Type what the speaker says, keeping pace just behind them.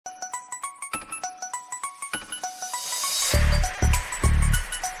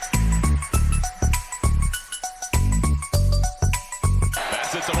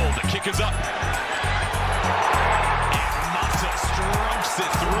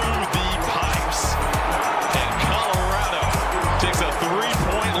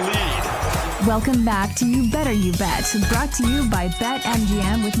Welcome back to You Better You Bet, brought to you by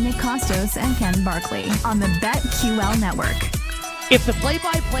BetMGM with Nick Costos and Ken Barkley on the BetQL network. If the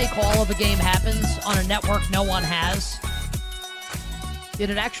play-by-play call of a game happens on a network no one has, did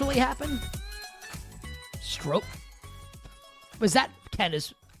it actually happen? Stroke? Was that, Ken,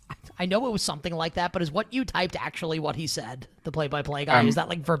 I know it was something like that, but is what you typed actually what he said, the play-by-play guy? Is that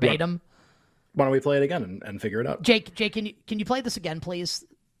like verbatim? Why don't we play it again and figure it out? Jake, can you play this again, please?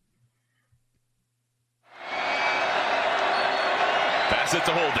 Pass it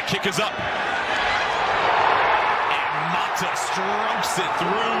to hold. The kick is up. And Mata strumps it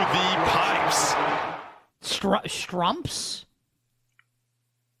through the pipes. Strumps?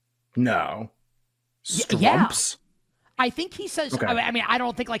 No. Strumps? Yeah. I think he says, okay. I mean, I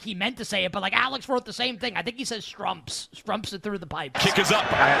don't think like he meant to say it, but like Alex wrote the same thing. I think he says strumps it through the pipes. Kick is up.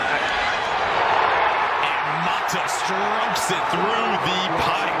 And Mata strumps it through the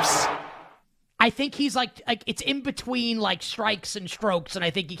pipes. I think he's like it's in between like strikes and strokes, and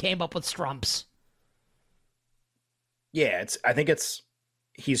I think he came up with strumps. Yeah, I think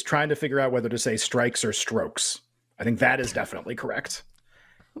he's trying to figure out whether to say strikes or strokes. I think that is definitely correct.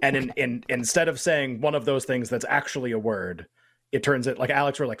 And instead of saying one of those things that's actually a word, it turns it, like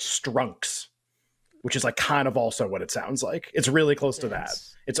Alex were like strunks, which is like kind of also what it sounds like. It's really close to that.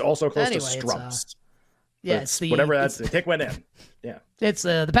 It's also close to strumps. It's the whatever that's the kick went in. Yeah, it's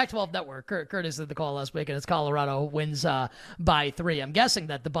the Pac-12 network. Curtis did the call last week, and it's Colorado wins by 3. I'm guessing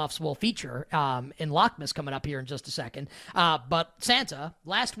that the Buffs will feature in Lockmas coming up here in just a second. But Santa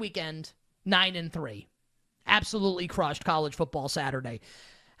last weekend 9-3, absolutely crushed college football Saturday.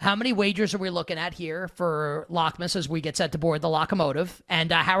 How many wagers are we looking at here for Lockmas as we get set to board the locomotive?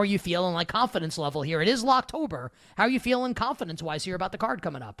 And how are you feeling like confidence level here? It is Locktober. How are you feeling confidence-wise here about the card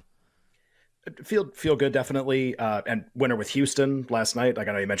coming up? Feel good, definitely. And winner with Houston last night, like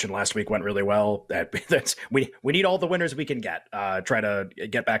I know you mentioned last week, went really well. We need all the winners we can get. Try to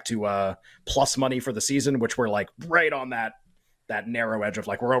get back to plus money for the season, which we're like right on that narrow edge of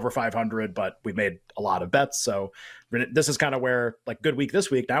like we're over 500, but we've made a lot of bets. So this is kind of where like good week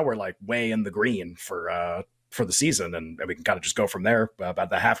this week. Now we're like way in the green for the season, and we can kind of just go from there about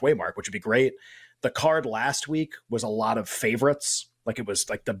the halfway mark, which would be great. The card last week was a lot of favorites. Like it was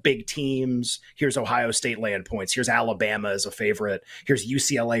like the big teams. Here's Ohio State laying points. Here's Alabama as a favorite. Here's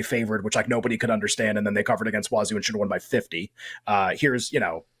UCLA favored, which like nobody could understand. And then they covered against Wazoo and should have won by 50. Here's,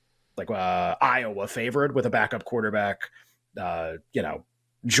 Iowa favored with a backup quarterback,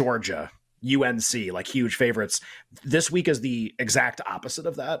 Georgia, UNC, like huge favorites. This week is the exact opposite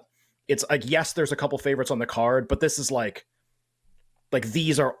of that. It's like, yes, there's a couple favorites on the card, but this is like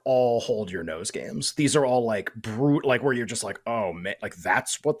these are all hold your nose games. These are all like brute, like where you're just like, oh man, like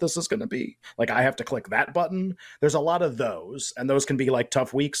that's what this is going to be. Like I have to click that button. There's a lot of those, and those can be like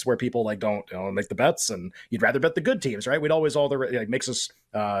tough weeks where people like don't make the bets, and you'd rather bet the good teams, right? We'd always makes us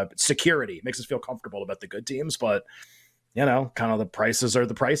security, makes us feel comfortable to bet the good teams, but kind of the prices are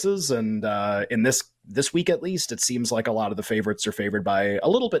the prices, and in this week at least, it seems like a lot of the favorites are favored by a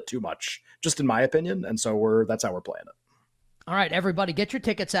little bit too much, just in my opinion, and so that's how we're playing it. All right, everybody, get your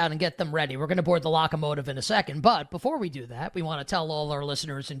tickets out and get them ready. We're going to board the locomotive in a second. But before we do that, we want to tell all our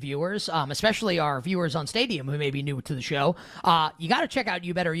listeners and viewers, especially our viewers on Stadium who may be new to the show, you got to check out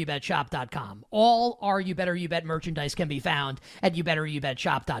YBYBetShop.com. All our You Better You Bet merchandise can be found at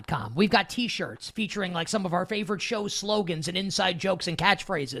YBetterYouBetShop.com. We've got T-shirts featuring like some of our favorite show slogans and inside jokes and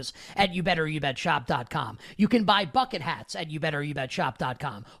catchphrases at YBetterYouBetShop.com. You can buy bucket hats at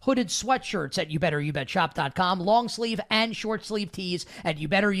YBetterYouBetShop.com. Hooded sweatshirts at YBetterYouBetShop.com. Long sleeve and short sleeve tees at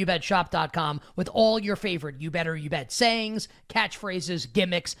YouBetterYouBetShop.com with all your favorite You Better You Bet sayings, catchphrases,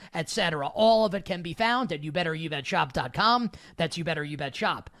 gimmicks, etc. All of it can be found at YouBetterYouBetShop.com. That's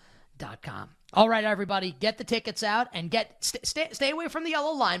YouBetterYouBetShop.com. All right, everybody, get the tickets out and stay away from the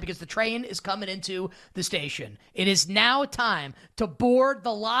yellow line because the train is coming into the station. It is now time to board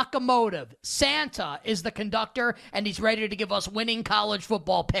the locomotive. Santa is the conductor, and he's ready to give us winning college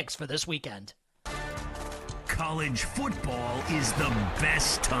football picks for this weekend. College football is the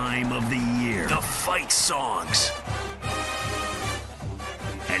best time of the year. The fight songs.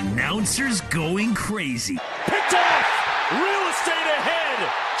 Announcers going crazy. Picked off! Real estate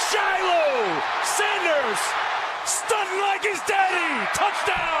ahead! Shiloh! Sanders! Stunting like his daddy!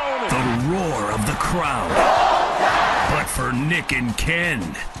 Touchdown! The roar of the crowd. But for Nick and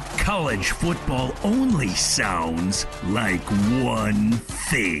Ken, college football only sounds like one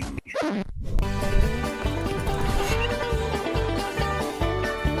thing.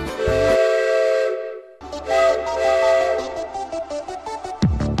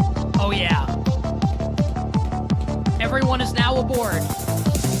 Oh, yeah. Everyone is now aboard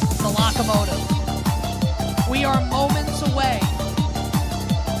the Locomotive. We are moments away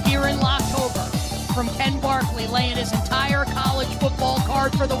here in Locktober from Ken Barkley laying his entire college football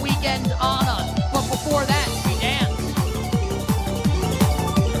card for the weekend on us. But before that, we dance.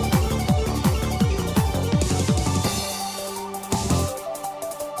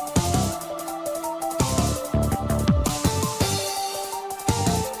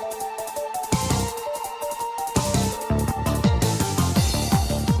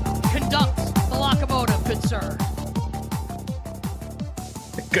 Conduct the Locomotive, good sir.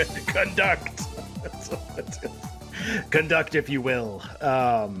 Conduct, if you will.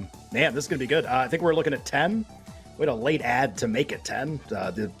 Man, this is going to be good. I think we're looking at 10. We had a late ad to make it 10.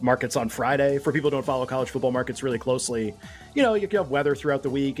 The market's on Friday. For people who don't follow college football markets really closely, you know, you can have weather throughout the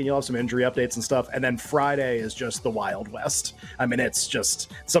week and you'll have some injury updates and stuff. And then Friday is just the Wild West. I mean, it's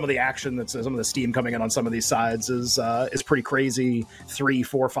just some of the action, some of the steam coming in on some of these sides is pretty crazy. 3,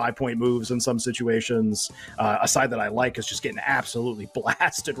 4, 5-point moves in some situations. A side that I like is just getting absolutely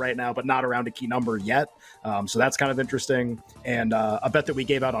blasted right now, but not around a key number yet. So that's kind of interesting. And a bet that we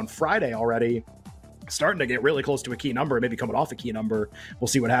gave out on Friday already, starting to get really close to a key number, maybe coming off a key number. We'll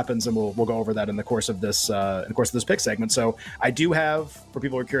see what happens, and we'll go over that in the course of this pick segment. So I do have, for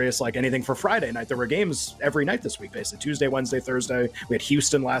people who are curious, like anything for Friday night. There were games every night this week, basically Tuesday, Wednesday, Thursday. We had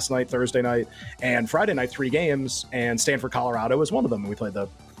Houston last night, Thursday night, and Friday night 3 games. And Stanford, Colorado was one of them. We played the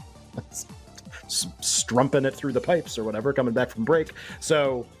strumping it through the pipes or whatever, coming back from break.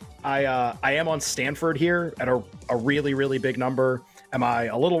 So I am on Stanford here at a really, really big number. Am I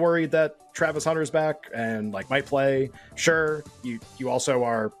a little worried that Travis Hunter's back and like might play? Sure. You also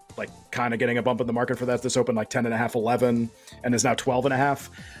are like kind of getting a bump in the market for that. This opened like 10.5, 11 and is now 12.5.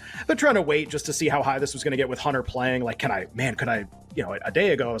 I've been trying to wait just to see how high this was going to get with Hunter playing. Like, could I, you know, a day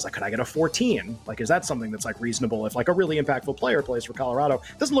ago, I was like, could I get a 14? Like, is that something that's like reasonable if like a really impactful player plays for Colorado?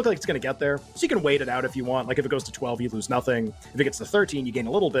 Doesn't look like it's going to get there. So you can wait it out if you want. Like if it goes to 12, you lose nothing. If it gets to 13, you gain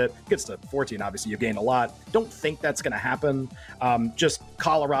a little bit. If it gets to 14, obviously you gain a lot. Don't think that's going to happen. Just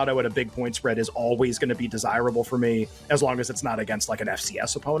Colorado at a big point spread is always going to be desirable for me as long as it's not against like an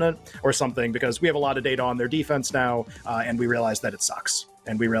FCS opponent or something, because we have a lot of data on their defense now, and we realize that it sucks.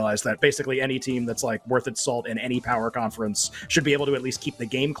 And we realize that basically any team that's like worth its salt in any power conference should be able to at least keep the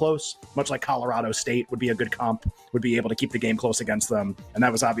game close, much like Colorado State would be a good comp, would be able to keep the game close against them. And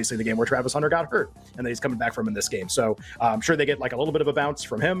that was obviously the game where Travis Hunter got hurt and that he's coming back from in this game. So I'm sure they get like a little bit of a bounce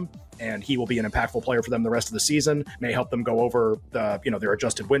from him, and he will be an impactful player for them the rest of the season, may help them go over the, you know, their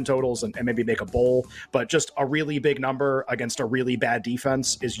adjusted win totals and maybe make a bowl. But just a really big number against a really bad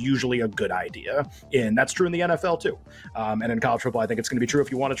defense is usually a good idea. And that's true in the NFL too. And in college football, I think it's going to be true. If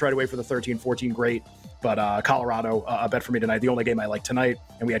you want to try to wait for the 13-14, great. But Colorado, a bet for me tonight. The only game I like tonight,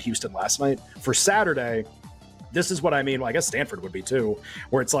 and we had Houston last night. For Saturday, this is what I mean. Well, I guess Stanford would be too,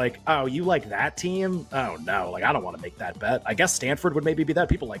 where it's like, oh, you like that team? Oh no, like I don't want to make that bet. I guess Stanford would maybe be that.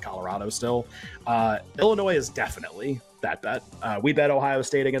 People like Colorado still. Illinois is definitely that bet. We bet Ohio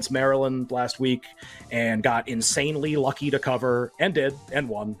State against Maryland last week and got insanely lucky to cover, and did, and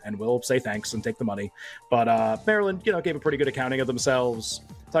won, and we'll say thanks and take the money. But Maryland, you know, gave a pretty good accounting of themselves.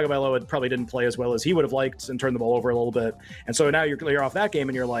 Tagovailoa probably didn't play as well as he would have liked and turned the ball over a little bit. And so now you're clear off that game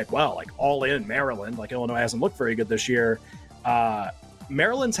and you're like, well, like all in Maryland, like Illinois hasn't looked very good this year.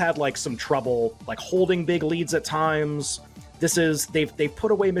 Maryland's had like some trouble, like holding big leads at times. They've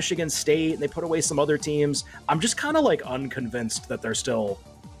put away Michigan State and they put away some other teams. I'm just kind of like unconvinced that they're still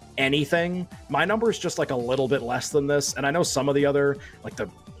anything. My number is just like a little bit less than this. And I know some of the other, like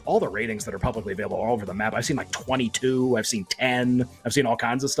all the ratings that are publicly available all over the map. I've seen like 22, I've seen 10, I've seen all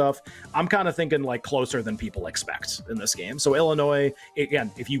kinds of stuff. I'm kind of thinking like closer than people expect in this game. So Illinois, again,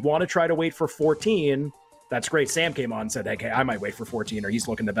 if you want to try to wait for 14, that's great. Sam came on and said, hey, I might wait for 14, or he's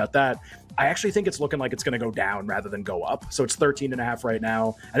looking to bet that. I actually think it's looking like it's going to go down rather than go up. So it's 13.5 right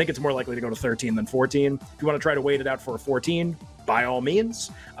now. I think it's more likely to go to 13 than 14. If you want to try to wait it out for a 14, by all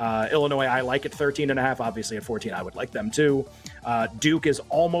means. Illinois, I like at 13.5. Obviously at 14, I would like them too. Duke is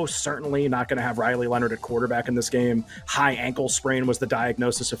almost certainly not going to have Riley Leonard at quarterback in this game. High ankle sprain was the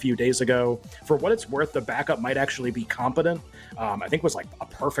diagnosis a few days ago. For what it's worth, the backup might actually be competent. I think was like a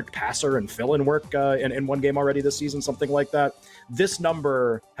perfect passer and fill-in work in one game already this season, something like that. This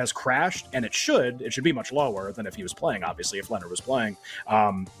number has crashed, and it should be much lower than if he was playing, obviously, if Leonard was playing.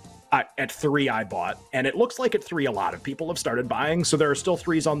 At 3, I bought, and it looks like at 3 a lot of people have started buying, so there are still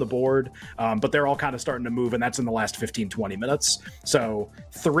 3s on the board, but they're all kind of starting to move, and that's in the last 15-20 minutes. So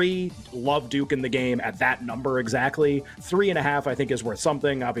 3, love Duke in the game at that number exactly. 3.5 I think is worth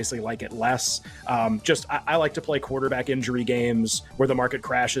something, obviously like it less. I like to play quarterback injury games where the market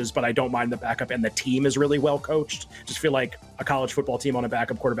crashes, but I don't mind the backup and the team is really well coached. Just feel like a college football team on a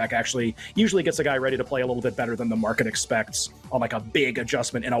backup quarterback actually usually gets a guy ready to play a little bit better than the market expects on like a big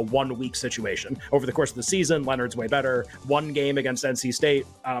adjustment in a 1-week situation. Over the course of the season, Leonard's way better. One game against NC State,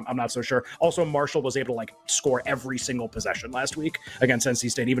 I'm not so sure. Also, Marshall was able to like score every single possession last week against NC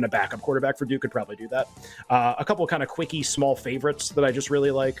State. Even a backup quarterback for Duke could probably do that. A couple kind of quickie small favorites that I just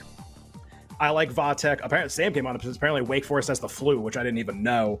really like. I like Vatek. Apparently, Sam came on because apparently Wake Forest has the flu, which I didn't even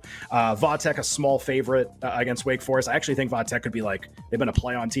know. Vatek, a small favorite against Wake Forest. I actually think Vatek could be like, they've been a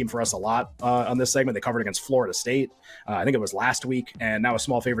play-on team for us a lot on this segment. They covered against Florida State. I think it was last week, and now a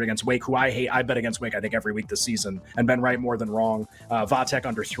small favorite against Wake, who I hate. I bet against Wake, I think, every week this season, and been right more than wrong. Vatek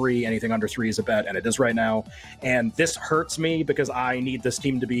under 3, anything under 3 is a bet, and it is right now. And this hurts me because I need this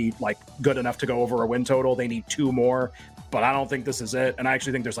team to be like good enough to go over a win total. They need 2 more. But I don't think this is it. And I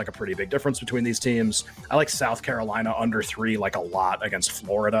actually think there's like a pretty big difference between these teams. I like South Carolina under 3 like a lot against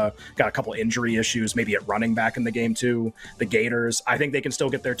Florida. Got a couple injury issues, maybe at running back in the game too. The Gators, I think they can still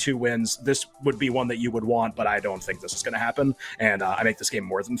get their 2 wins. This would be one that you would want, but I don't think this is going to happen. And I make this game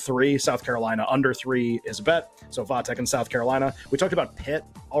more than 3. South Carolina under 3 is a bet. So Vatek and South Carolina. We talked about Pitt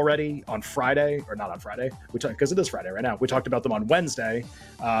already on Friday, or not on Friday. We talked because it is Friday right now. We talked about them on Wednesday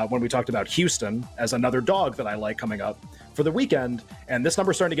when we talked about Houston as another dog that I like coming up for the weekend, and this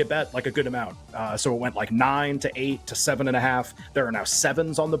number's starting to get bet like a good amount. So it went like 9 to 8 to 7.5. There are now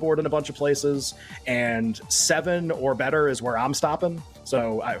 7s on the board in a bunch of places, and 7 or better is where I'm stopping.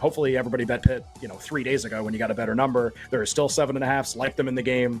 So hopefully everybody bet Pitt, 3 days ago when you got a better number. There are still 7.5s, like them in the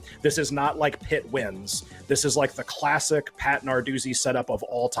game. This is not like Pitt wins. This is like the classic Pat Narduzzi setup of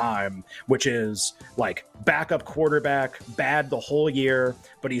all time, which is like backup quarterback, bad the whole year,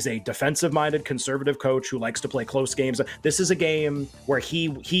 but he's a defensive-minded conservative coach who likes to play close games. This is a game where he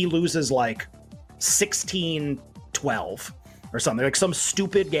loses like 16-12. Or something, like some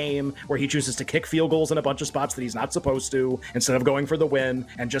stupid game where he chooses to kick field goals in a bunch of spots that he's not supposed to instead of going for the win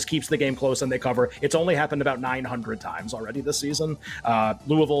and just keeps the game close and they cover. It's only happened about 900 times already this season.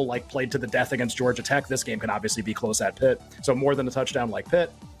 Louisville played to the death against Georgia Tech. This game can obviously be close at Pitt. So more than a touchdown like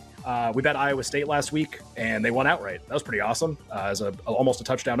Pitt. We bet Iowa State last week, and they won outright. That was pretty awesome as almost a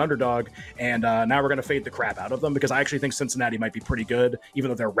touchdown underdog. And now we're going to fade the crap out of them because I actually think Cincinnati might be pretty good, even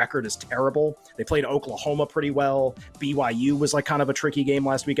though their record is terrible. They played Oklahoma pretty well. BYU was like kind of a tricky game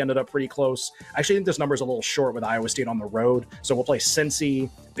last week, ended up pretty close. I actually think this number's a little short with Iowa State on the road. So we'll play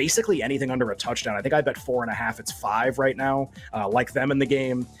Cincy, basically anything under a touchdown. I think I bet 4.5. It's 5 right now. Like them in the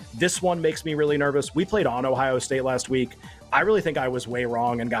game. This one makes me really nervous. We played on Ohio State last week. I really think I was way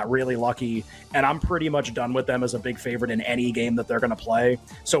wrong and got really lucky, and I'm pretty much done with them as a big favorite in any game that they're going to play.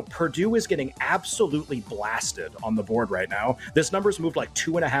 So Purdue is getting absolutely blasted on the board right now. This number's moved like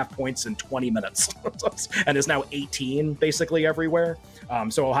 2.5 points in 20 minutes and is now 18 basically everywhere.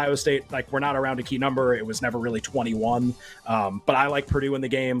 So Ohio State, we're not around a key number. It was never really 21. But I like Purdue in the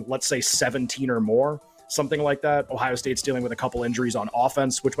game, let's say 17 or more. Something like that. Ohio State's dealing with a couple injuries on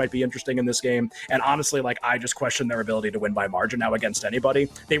offense, which might be interesting in this game. And honestly, I just question their ability to win by margin now against anybody.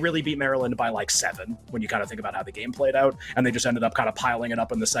 They really beat Maryland by 7 when you kind of think about how the game played out. And they just ended up kind of piling it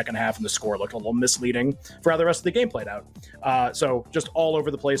up in the second half, and the score looked a little misleading for how the rest of the game played out. So just all over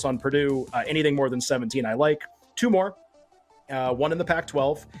the place on Purdue. Anything more than 17, I like. 2 more. One in the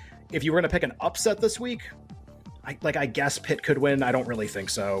Pac-12. If you were going to pick an upset this week, I guess Pitt could win. I don't really think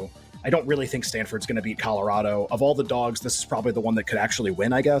so. I don't really think Stanford's going to beat Colorado. Of all the dogs, this is probably the one that could actually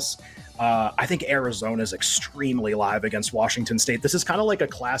win, I guess. I think Arizona is extremely live against Washington State. This is kind of like a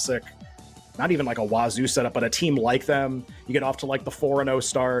classic, not even like a Wazoo setup, but a team like them. You get off to the 4-0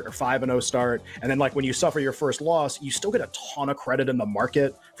 start or 5-0 start. And then when you suffer your first loss, you still get a ton of credit in the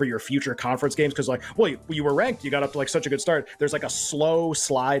market for your future conference games. Cause you were ranked, you got up to such a good start. There's a slow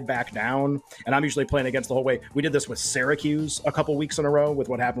slide back down. And I'm usually playing against the whole way. We did this with Syracuse a couple weeks in a row with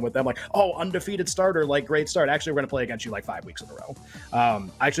what happened with them. Undefeated starter, great start. Actually, we're going to play against you 5 weeks in a row.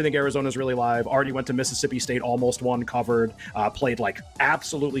 I actually think Arizona's really live. Already went to Mississippi State, almost won, covered, played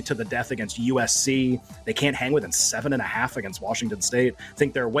absolutely to the death against USC. They can't hang within 7.5 against Washington State.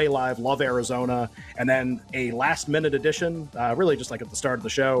 Think they're way live. Love Arizona. And then a last minute addition, really just at the start of the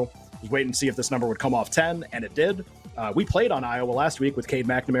show. Was waiting to see if this number would come off 10, and it did. We played on Iowa last week with Cade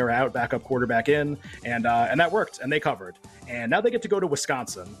McNamara out, backup quarterback in, and that worked, and they covered. And now they get to go to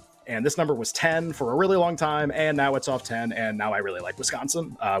Wisconsin. And this number was 10 for a really long time, and now it's off 10, and now I really like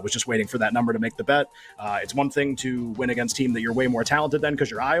Wisconsin. Was just waiting for that number to make the bet. It's one thing to win against a team that you're way more talented than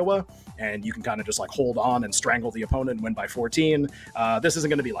because you're Iowa, and you can kind of just like hold on and strangle the opponent and win by 14. This isn't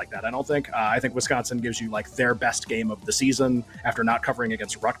going to be like that, I don't think. I think Wisconsin gives you like their best game of the season after not covering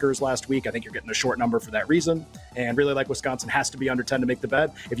against Rutgers last week. I think you're getting a short number for that reason, and really like Wisconsin has to be under 10 to make the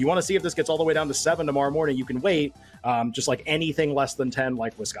bet. If you want to see if this gets all the way down to 7 tomorrow morning, you can wait. Just like anything less than 10,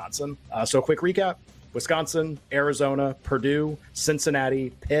 like Wisconsin. So quick recap: Wisconsin, Arizona, Purdue, Cincinnati,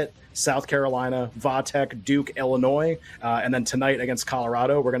 Pitt, South Carolina, Va-Tech, Duke, Illinois, and then tonight against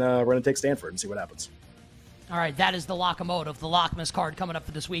Colorado, we're gonna take Stanford and see what happens. All right, that is the Locomotive, the Lockmas card coming up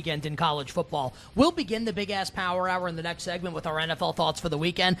for this weekend in college football. We'll begin the Big Ass Power Hour in the next segment with our NFL thoughts for the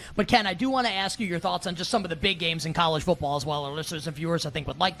weekend. But, Ken, I do want to ask you your thoughts on just some of the big games in college football as well. Our listeners and viewers, I think,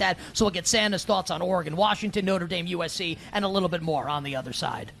 would like that. So we'll get Santa's thoughts on Oregon, Washington, Notre Dame, USC, and a little bit more on the other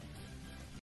side.